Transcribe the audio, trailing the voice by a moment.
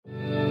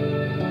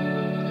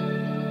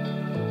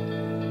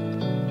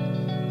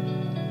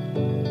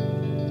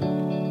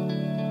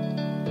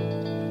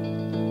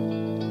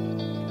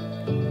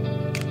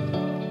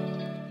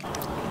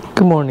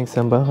Good morning,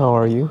 Simba. How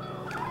are you?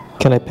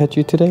 Can I pet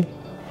you today?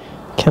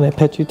 Can I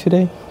pet you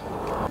today?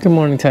 Good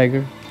morning,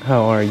 Tiger.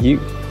 How are you?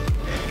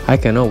 I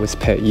can always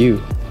pet you.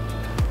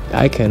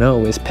 I can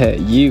always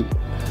pet you.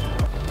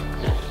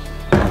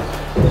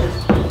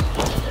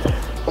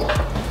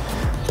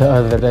 The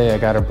other day I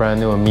got a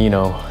brand new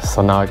amino,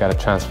 so now I gotta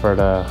transfer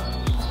the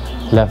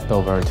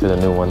leftover into the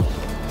new one.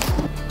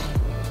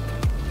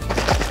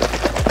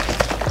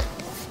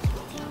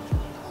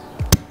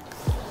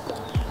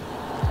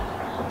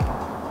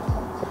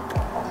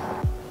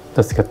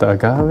 Let's get the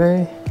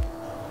agave,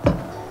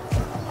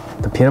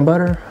 the peanut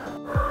butter.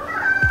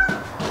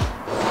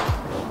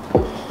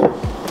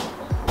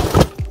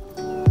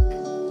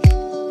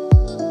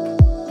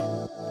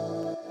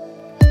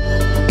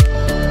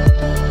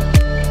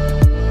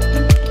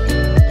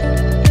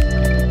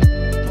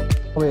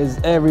 How is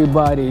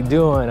everybody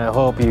doing? I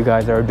hope you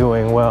guys are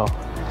doing well.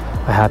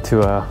 I had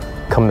to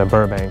come to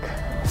Burbank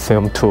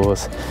Film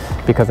Tools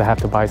because I have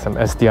to buy some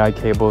SDI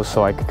cables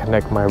so I can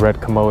connect my red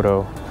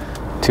Komodo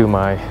to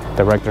my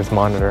director's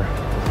monitor.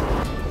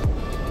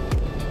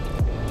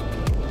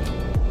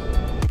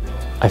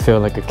 I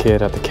feel like a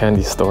kid at the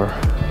candy store.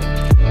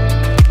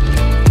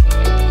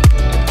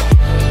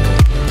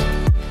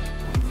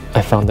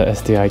 I found the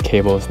SDI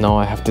cables. Now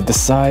I have to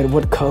decide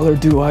what color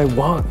do I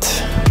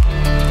want.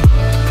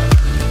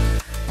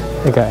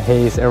 I got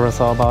Hayes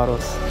aerosol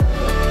bottles.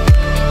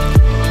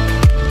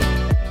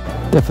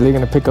 Definitely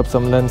gonna pick up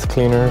some lens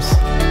cleaners.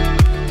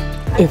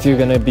 If you're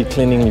gonna be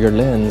cleaning your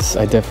lens,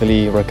 I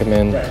definitely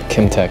recommend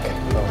Kimtech.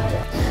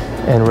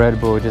 And Red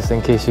Bull, just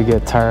in case you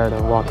get tired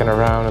of walking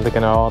around and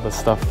looking at all the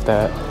stuff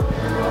that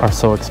are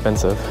so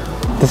expensive.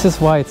 This is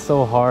why it's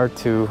so hard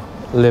to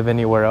live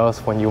anywhere else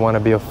when you want to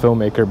be a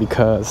filmmaker,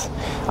 because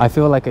I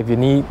feel like if you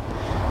need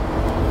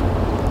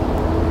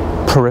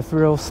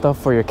peripheral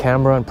stuff for your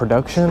camera and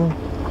production,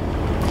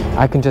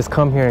 I can just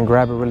come here and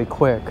grab it really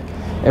quick.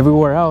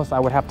 Everywhere else, I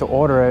would have to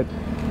order it,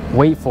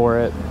 wait for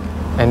it,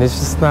 and it's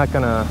just not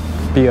gonna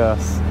be a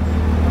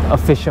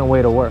efficient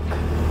way to work.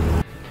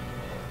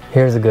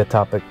 Here's a good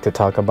topic to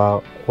talk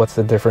about. What's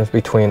the difference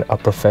between a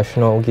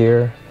professional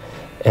gear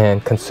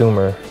and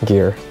consumer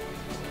gear?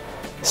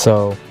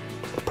 So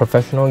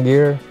professional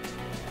gear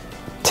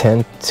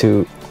tend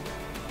to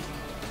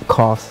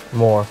cost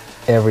more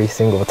every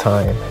single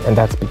time, and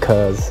that's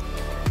because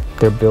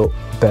they're built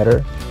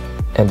better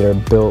and they're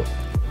built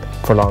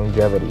for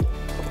longevity,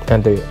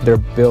 and they're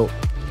built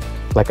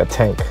like a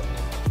tank.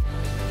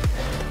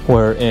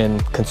 Where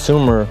in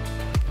consumer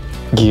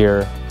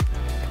gear,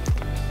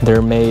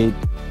 they're made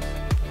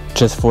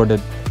just for the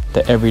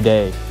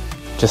everyday,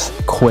 just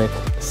quick,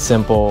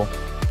 simple.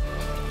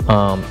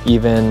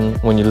 Even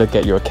when you look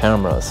at your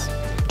cameras,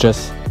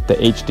 just the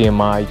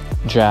HDMI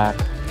jack,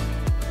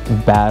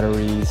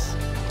 batteries,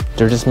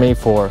 they're just made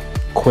for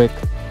quick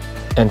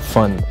and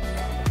fun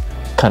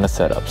kind of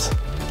setups.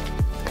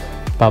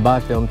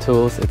 Bye-bye Film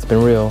Tools, it's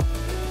been real.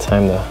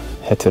 Time to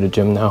head to the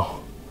gym now.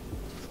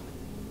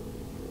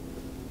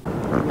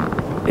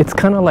 It's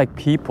kind of like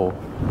people,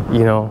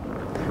 you know,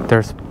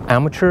 there's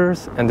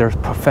amateurs and there's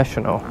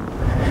professional.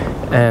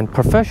 And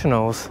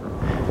professionals,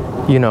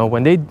 you know,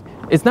 when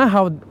it's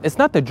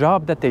not the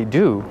job that they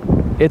do,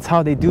 it's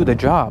how they do the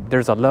job.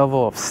 There's a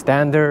level of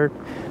standard,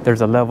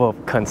 there's a level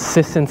of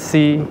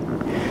consistency,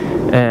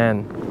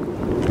 and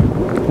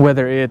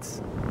whether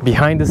it's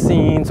behind the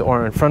scenes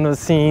or in front of the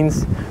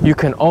scenes, you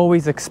can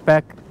always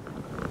expect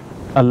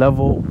a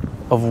level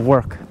of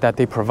work that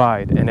they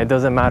provide, and it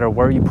doesn't matter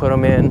where you put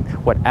them in,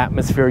 what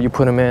atmosphere you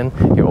put them in,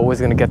 you're always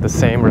going to get the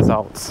same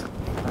results.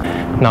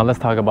 Now let's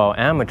talk about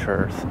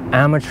amateurs.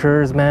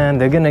 Amateurs, man,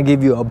 they're going to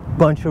give you a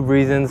bunch of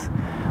reasons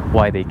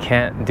why they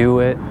can't do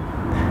it.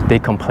 They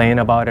complain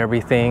about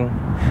everything.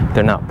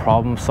 They're not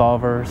problem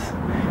solvers.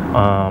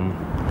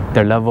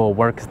 Their level of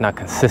work is not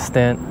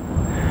consistent.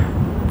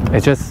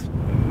 It's just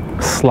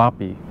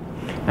sloppy,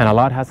 and a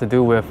lot has to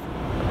do with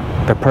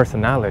their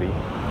personality,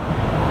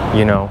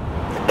 you know.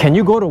 Can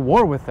you go to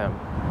war with them?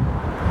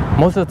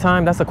 Most of the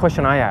time, that's a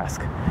question I ask.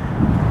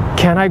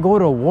 Can I go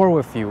to war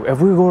with you?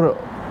 If we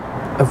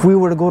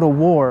were to go to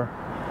war,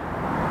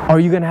 are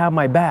you gonna have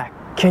my back?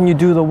 Can you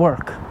do the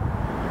work?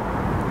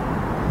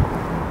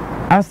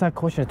 Ask that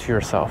question to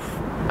yourself.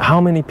 How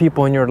many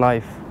people in your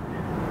life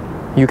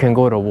you can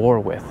go to war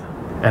with?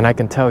 And I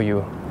can tell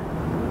you,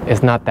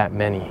 it's not that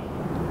many.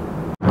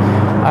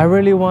 I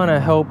really want to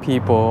help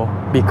people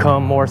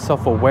become more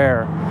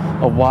self-aware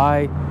of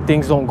why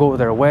things don't go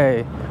their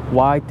way,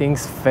 why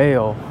things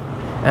fail.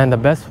 And the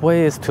best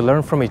way is to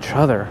learn from each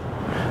other.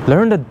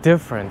 Learn the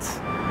difference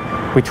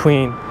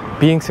between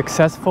being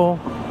successful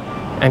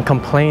and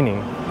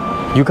complaining.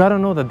 You gotta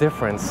know the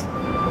difference.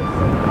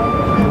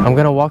 I'm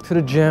gonna walk to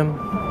the gym,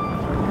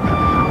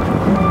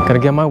 gonna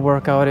get my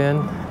workout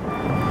in,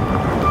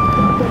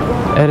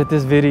 edit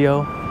this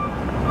video,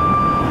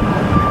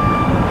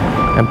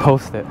 and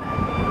post it.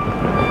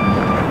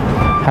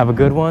 Have a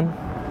good one.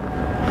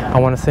 I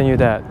want to send you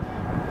that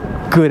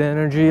good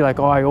energy like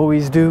I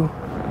always do.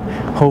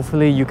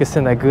 Hopefully you can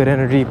send that good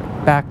energy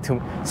back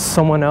to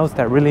someone else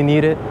that really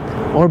need it,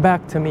 or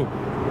back to me.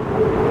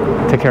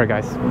 Take care,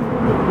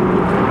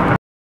 guys.